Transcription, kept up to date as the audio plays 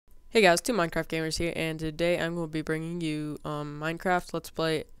Hey guys, two Minecraft gamers here, and today I'm going to be bringing you Minecraft Let's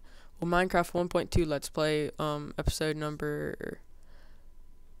Play, Minecraft 1.2 Let's Play, episode number,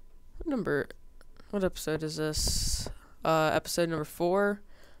 what episode is this? Episode number 4,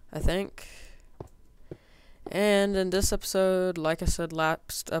 I think. And in this episode, like I said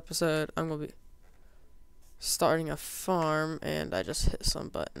last episode, I'm going to be starting a farm, and I just hit some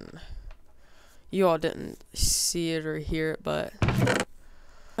button. You all didn't see it or hear it, but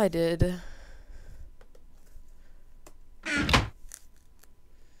I did. It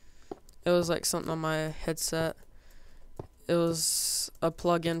was like something on my headset. It was a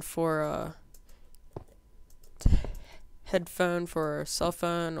plug-in for a headphone for a cell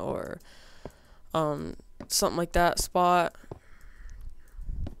phone or something like that spot.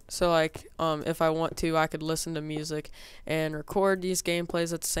 So like if I want to, I could listen to music and record these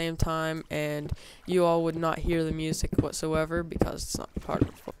gameplays at the same time, and you all would not hear the music whatsoever because it's not part of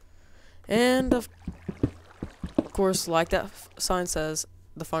it. And of course, like that sign says,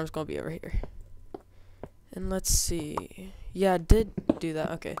 the farm's gonna be over here. And let's see. Yeah, I did do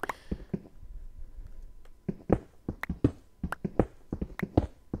that. Okay.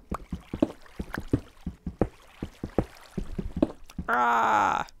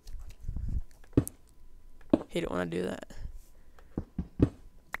 Ah! Hate it when I do that.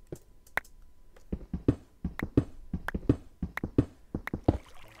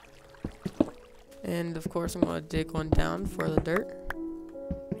 And of course, I'm gonna dig one down for the dirt.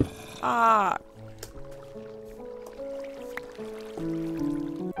 Ah!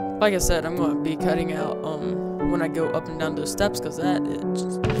 Like I said, I'm going to be cutting out when I go up and down those steps, because it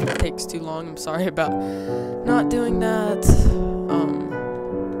just takes too long. I'm sorry about not doing that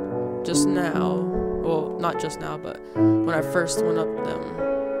just now. Well, not just now, but when I first went up them,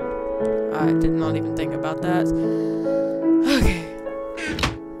 I did not even think about that. Okay.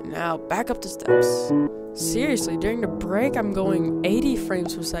 Now back up the steps. Seriously, during the break I'm going 80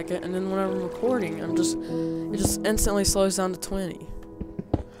 frames per second, and then when I'm recording it just instantly slows down to 20.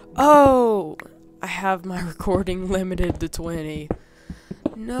 Oh, I have my recording limited to 20.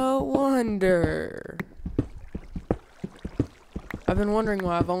 No wonder. I've been wondering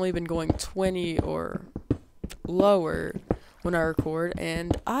why I've only been going 20 or lower when I record,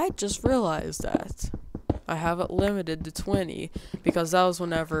 and I just realized that I have it limited to 20 because that was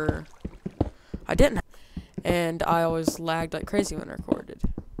whenever I didn't have, and I always lagged like crazy when I recorded.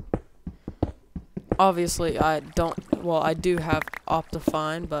 Obviously, I do have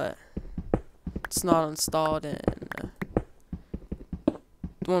Optifine, but it's not installed in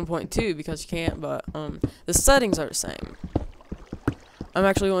 1.2 because you can't, but the settings are the same. I'm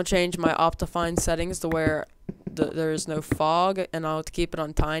actually going to change my Optifine settings to where there is no fog, and I'll have to keep it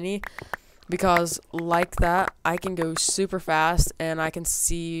on tiny, because like that, I can go super fast, and I can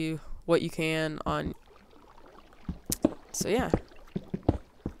see what you can on. So yeah.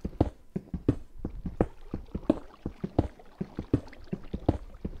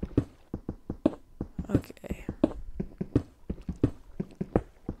 Okay.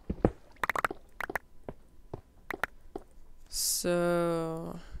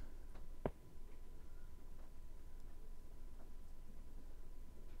 So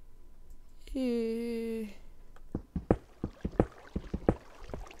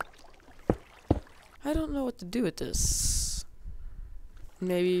I don't know what to do with this.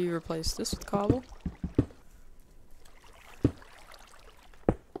 Maybe replace this with cobble.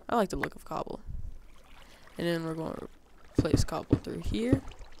 I like the look of cobble. And then we're going to replace cobble through here.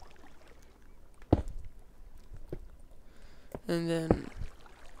 And then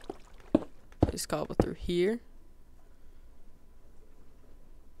place cobble through here.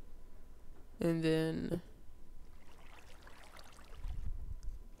 And then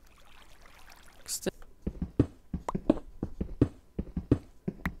extend.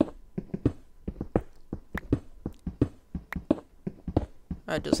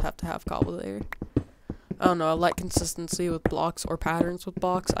 I just have to have cobble there. I don't know, I like consistency with blocks or patterns with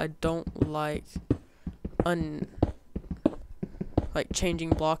blocks. I don't like changing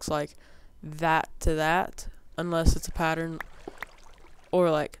blocks like that to that unless it's a pattern, or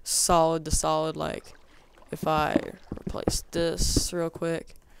like solid to solid, like if I replace this real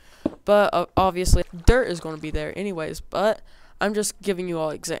quick. But obviously dirt is going to be there anyways, but I'm just giving you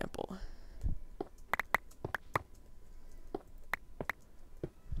all example.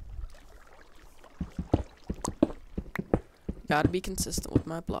 Gotta be consistent with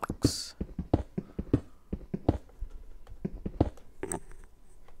my blocks.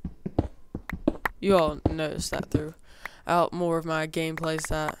 You all noticed that throughout more of my gameplays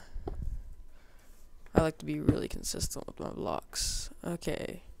that I like to be really consistent with my blocks.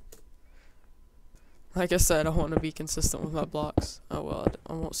 Okay. Like I said, I want to be consistent with my blocks. Oh well,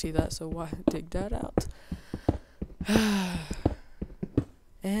 I won't see that, so why dig that out?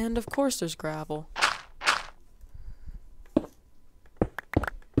 And of course there's gravel.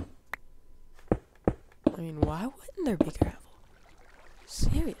 I mean, why wouldn't there be gravel?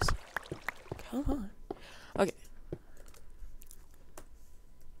 Seriously. Come on. Okay.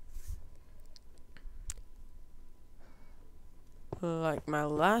 Like my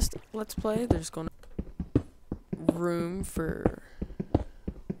last Let's Play, there's gonna room for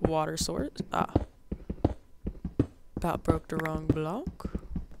water source. About broke the wrong block.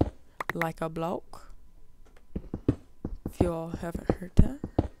 Like a block. If you all haven't heard that.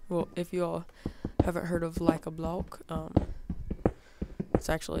 Well, if you all haven't heard of Like a Block, it's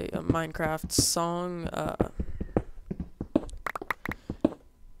actually a Minecraft song.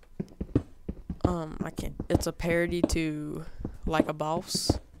 It's a parody to Like a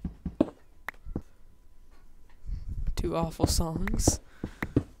Boss. Two awful songs.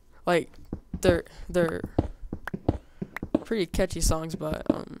 Like they're pretty catchy songs, but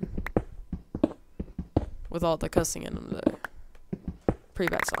with all the cussing in them, they're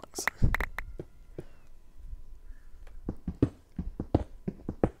pretty bad songs.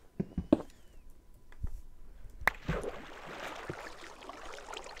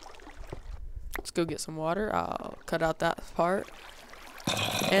 Let's go get some water. I'll cut out that part.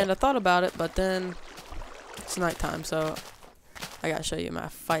 And I thought about it, but then it's nighttime, so I gotta show you my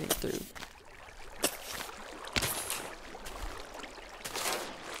fighting through.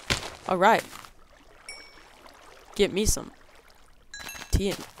 Alright. Get me some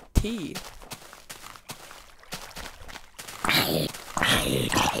TNT.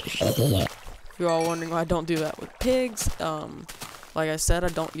 If you're all wondering why I don't do that with pigs, like I said, I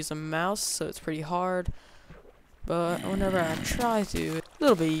don't use a mouse, so it's pretty hard. But whenever I try to, it's a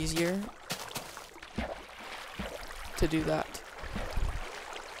little bit easier to do that.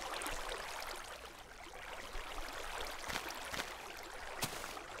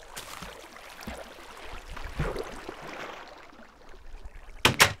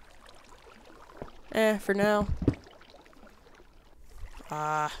 For now.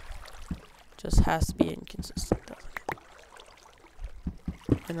 Just has to be inconsistent, doesn't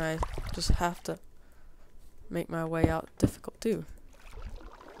it? And I just have to make my way out difficult too.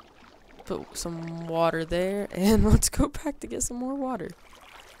 Put some water there, and let's go back to get some more water.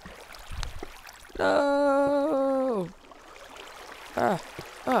 No!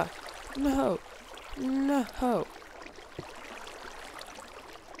 No! No!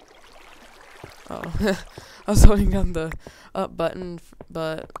 Oh, I was holding down the up button,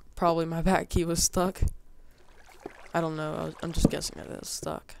 but probably my back key was stuck. I don't know, I'm just guessing it is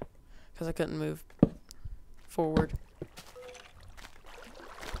stuck, because I couldn't move forward.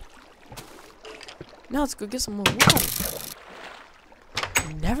 Now let's go get some more water.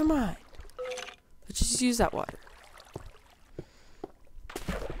 Never mind. Let's just use that water.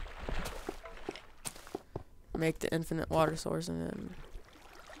 Make the infinite water source and then...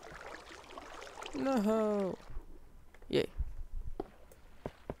 No! Yay.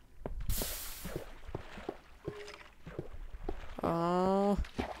 Oh.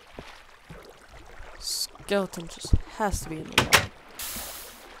 Skeleton just has to be in the water.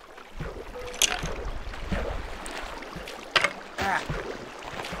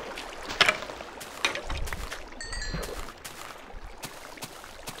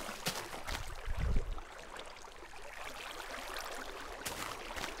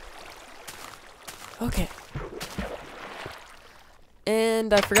 Okay.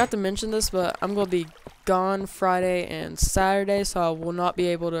 And I forgot to mention this, but I'm going to be gone Friday and Saturday, so I will not be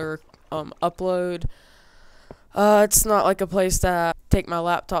able to upload. It's not like a place that I take my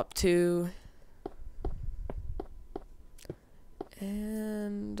laptop to.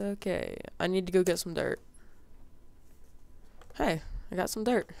 And okay, I need to go get some dirt. Hey, I got some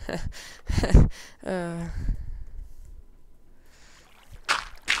dirt.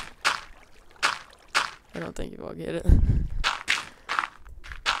 I don't think you all get it.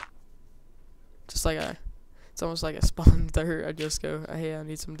 Just like it's almost like I spawn dirt. I just go, hey, I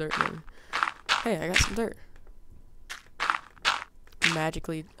need some dirt. And hey, I got some dirt.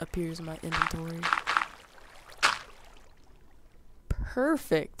 Magically appears in my inventory.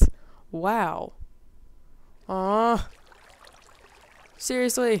 Perfect. Wow. Aw.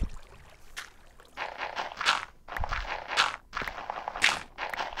 Seriously.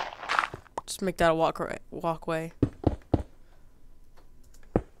 Just make that a walkway.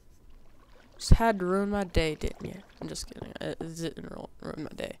 Just had to ruin my day, didn't you? I'm just kidding. It didn't ruin my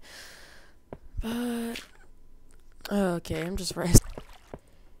day. But okay, I'm just resting.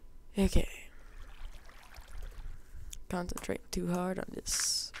 Okay. concentrating too hard on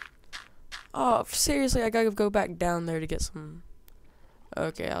this. Oh, seriously, I gotta go back down there to get some.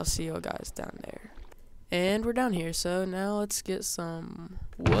 Okay, I'll see you guys down there. And we're down here, so now let's get some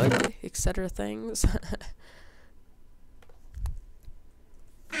wood, etc. things.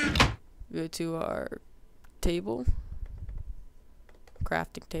 Go to our table.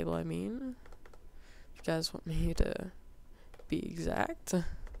 Crafting table, I mean. If you guys want me to be exact.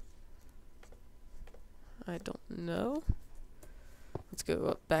 I don't know. Let's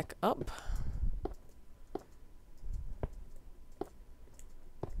go back up.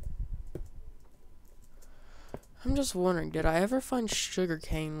 I'm just wondering, did I ever find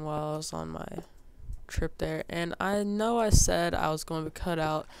sugarcane while I was on my trip there? And I know I said I was going to cut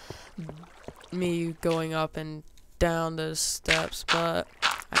out me going up and down those steps, but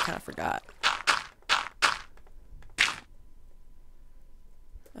I kind of forgot.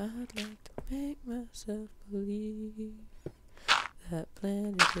 I'd like to make myself believe that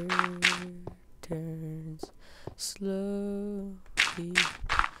planet Earth turns slowly.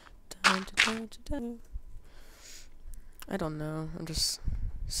 Dun. I don't know. I'm just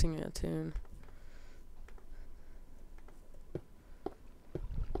singing a tune.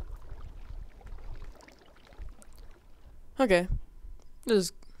 Okay. This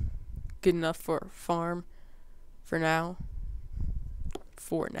is good enough for a farm for now.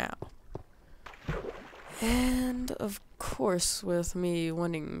 And of course, with me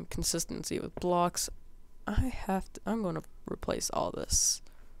wanting consistency with blocks, I'm going to replace all this.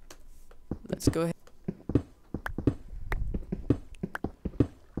 Let's go ahead.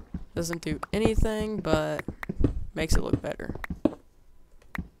 Doesn't do anything, but makes it look better.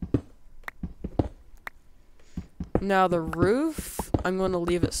 Now the roof, I'm going to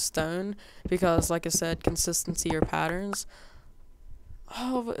leave it stone because, like I said, consistency or patterns.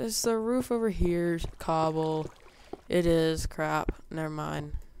 Oh, but is the roof over here cobble? It is. Crap. Never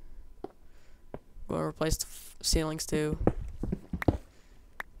mind. Going to replace the ceilings too.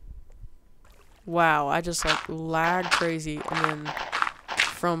 Wow, I just like lag crazy, and then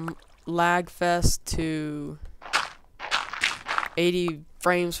from lag fest to 80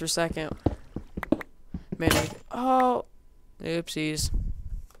 frames per second. Man, oh, oopsies.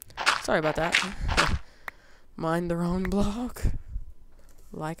 Sorry about that. Mind the wrong block.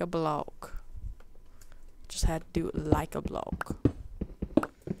 Like a block. Just had to do it like a block.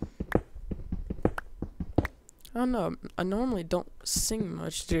 I don't know. I normally don't sing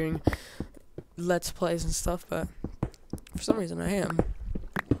much during Let's Plays and stuff, but for some reason I am.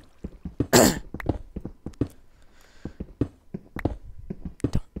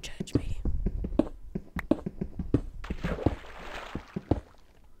 Don't judge me.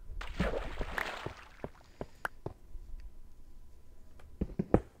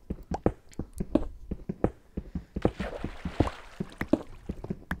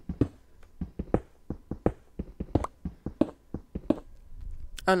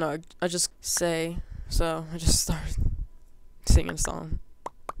 I don't know, I just say, so I just started singing a song.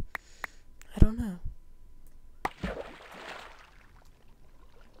 I don't know.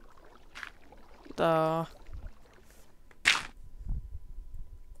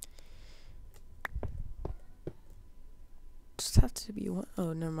 Just have to be one.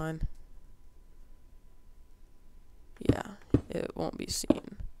 Oh, never mind. Yeah, it won't be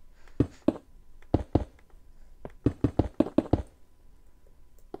seen.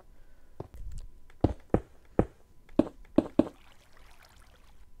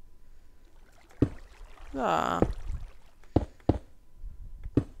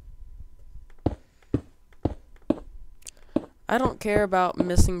 I don't care about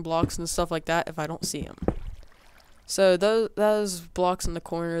missing blocks and stuff like that if I don't see them. So those blocks in the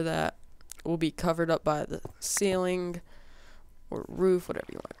corner that will be covered up by the ceiling or roof, whatever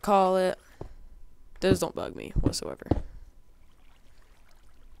you want to call it, those don't bug me whatsoever.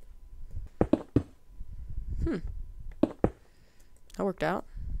 That worked out.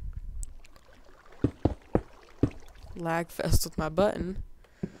 Lag fest with my button,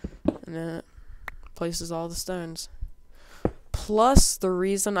 and then it places all the stones. Plus, the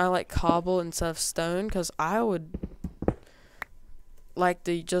reason I like cobble instead of stone, because I would like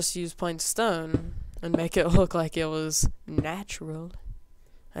to just use plain stone and make it look like it was natural.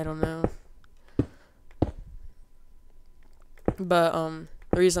 I don't know. But, the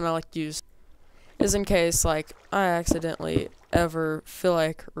reason I like to use is in case, like, I accidentally ever feel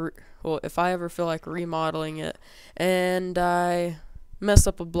like, if I ever feel like remodeling it and I mess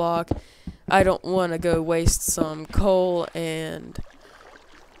up a block, I don't want to go waste some coal and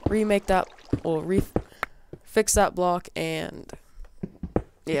remake that, or fix that block, and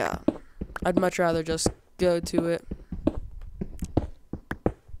yeah, I'd much rather just go to it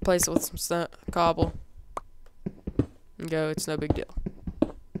replace it with some cobble, and go. It's no big deal.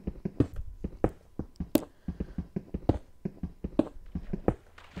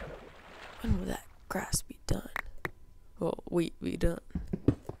 When will that grass be done? Well, wheat be done.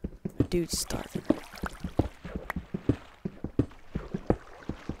 My dude's starving.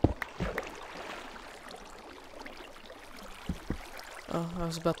 Oh, I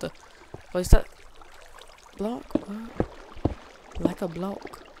was about to place that block. Like a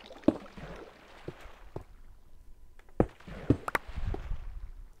block.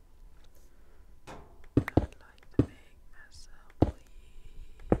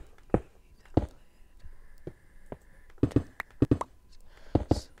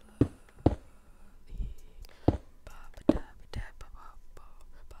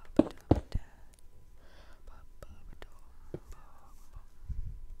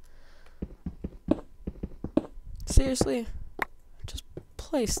 Seriously, just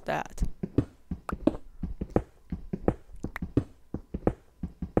place that.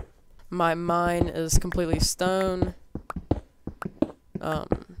 My mine is completely stone. I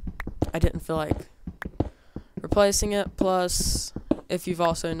didn't feel like replacing it. Plus, if you've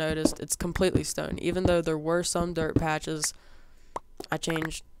also noticed, it's completely stone. Even though there were some dirt patches, I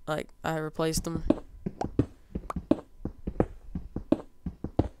replaced them.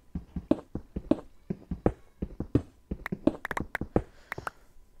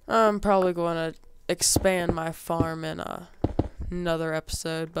 I'm probably going to expand my farm in another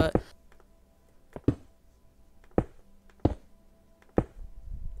episode, but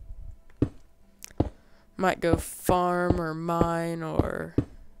might go farm or mine or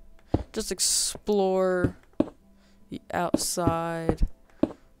just explore the outside,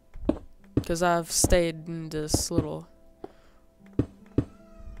 because I've stayed in this little,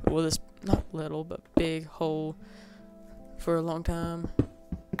 well, this not little but big hole for a long time.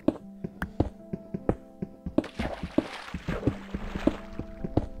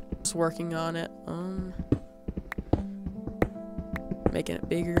 Working on it, making it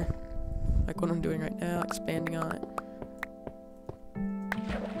bigger, like what I'm doing right now, expanding on it.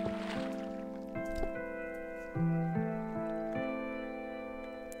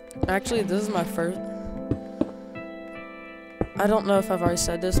 Actually, this is my first, I don't know if I've already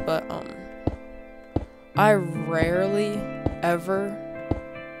said this, but I rarely ever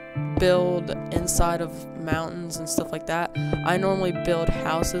build inside of mountains and stuff like that. I normally build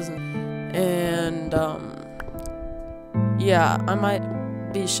houses and yeah, I might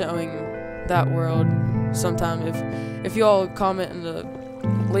be showing that world sometime. If you all comment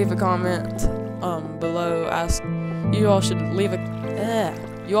leave a comment below, you all should leave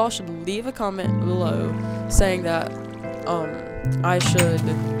a comment below saying that I should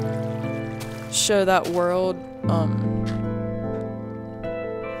show that world.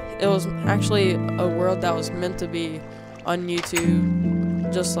 It was actually a world that was meant to be on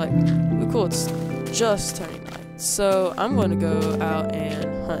YouTube, just like, cool, it's just turning night. So I'm going to go out and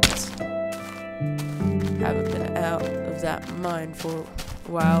hunt. Haven't been out of that mine for a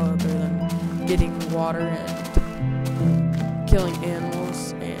while, other than getting water and killing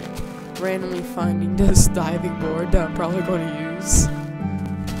animals and randomly finding this diving board that I'm probably going to use.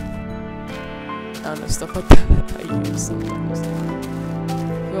 I don't know, stuff like that I use sometimes.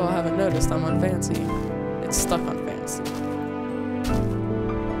 You all haven't noticed, I'm on fancy. It's stuck on fancy.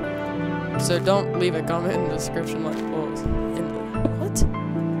 So don't leave a comment in the description like, what?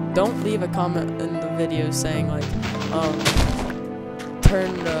 Don't leave a comment in the video saying like,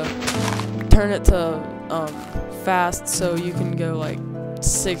 turn it to fast so you can go like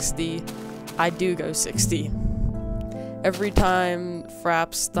 60. I do go 60. Every time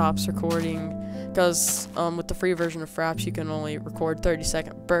Fraps stops recording, because with the free version of Fraps you can only record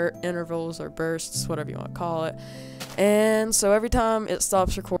 30-second intervals or bursts, whatever you want to call it. And so every time it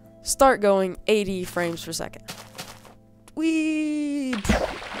stops recording, start going 80 frames per second. Whee!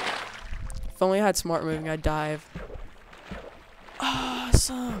 If only I had smart moving, I'd dive.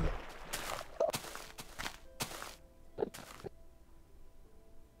 Awesome!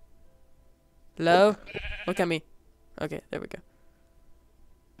 Hello? Look at me. Okay, there we go.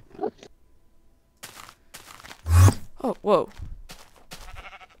 Oh, whoa.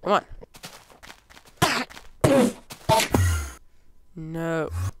 Come on. No.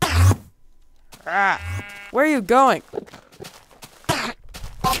 Where are you going?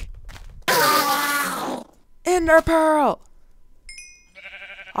 Ender Pearl!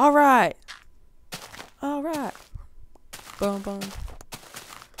 Alright. Alright. Boom, boom.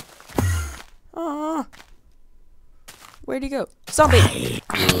 Aww. Where'd he go? Zombie!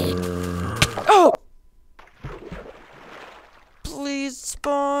 Oh! Please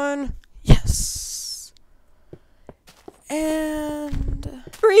respawn. Yes. And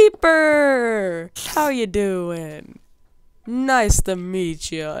Creeper, how you doing? Nice to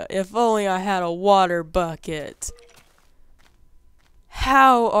meet you. If only I had a water bucket.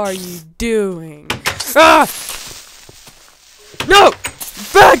 How are you doing? Ah! No!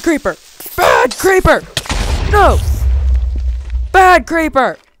 Bad creeper! Bad creeper! No! Bad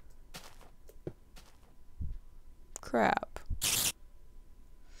creeper! Crap.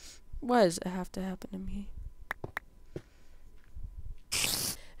 Why does it have to happen to me?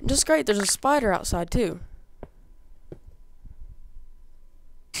 And just great, there's a spider outside too.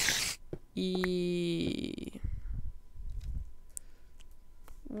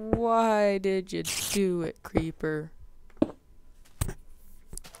 Why did you do it, creeper?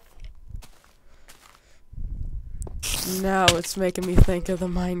 Now it's making me think of the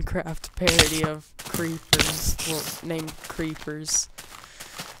Minecraft parody of creepers, well, named Creepers.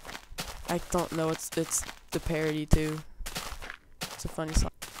 I don't know, it's the parody too. It's a funny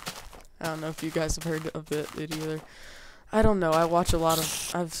song. I don't know if you guys have heard of it either. I don't know,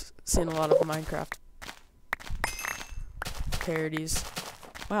 I've seen a lot of Minecraft parodies.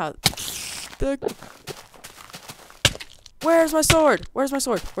 Wow. Where's my sword? Where's my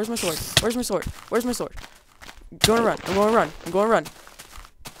sword? Where's my sword? Where's my sword? Where's my sword? I'm going to run. I'm going to run. I'm going to run.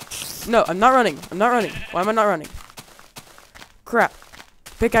 No, I'm not running. I'm not running. Why am I not running? Crap.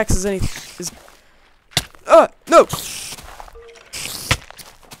 Pickaxe is anything. No!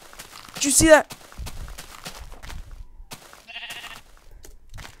 Did you see that?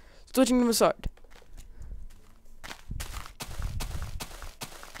 Switching to my sword.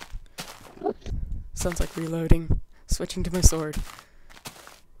 Sounds like reloading. Switching to my sword.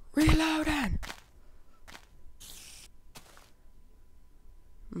 Reloading!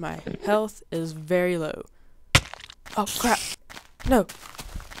 My health is very low. Oh, crap. No.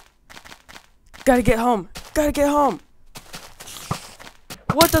 Gotta get home. Gotta get home.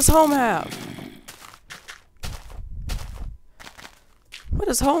 What does home have? What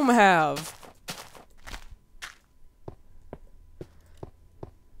does home have?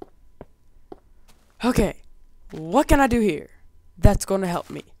 Okay. What can I do here that's gonna help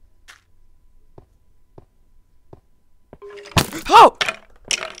me? Oh!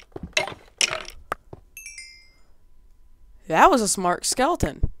 That was a smart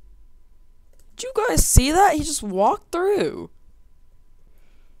skeleton. Did you guys see that? He just walked through.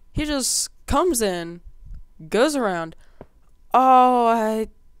 He just comes in, goes around. Oh, I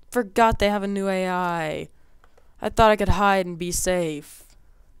forgot they have a new AI. I thought I could hide and be safe.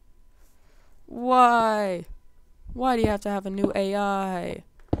 Why? Why do you have to have a new AI?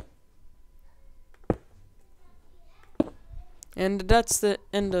 And that's the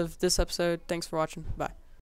end of this episode. Thanks for watching. Bye.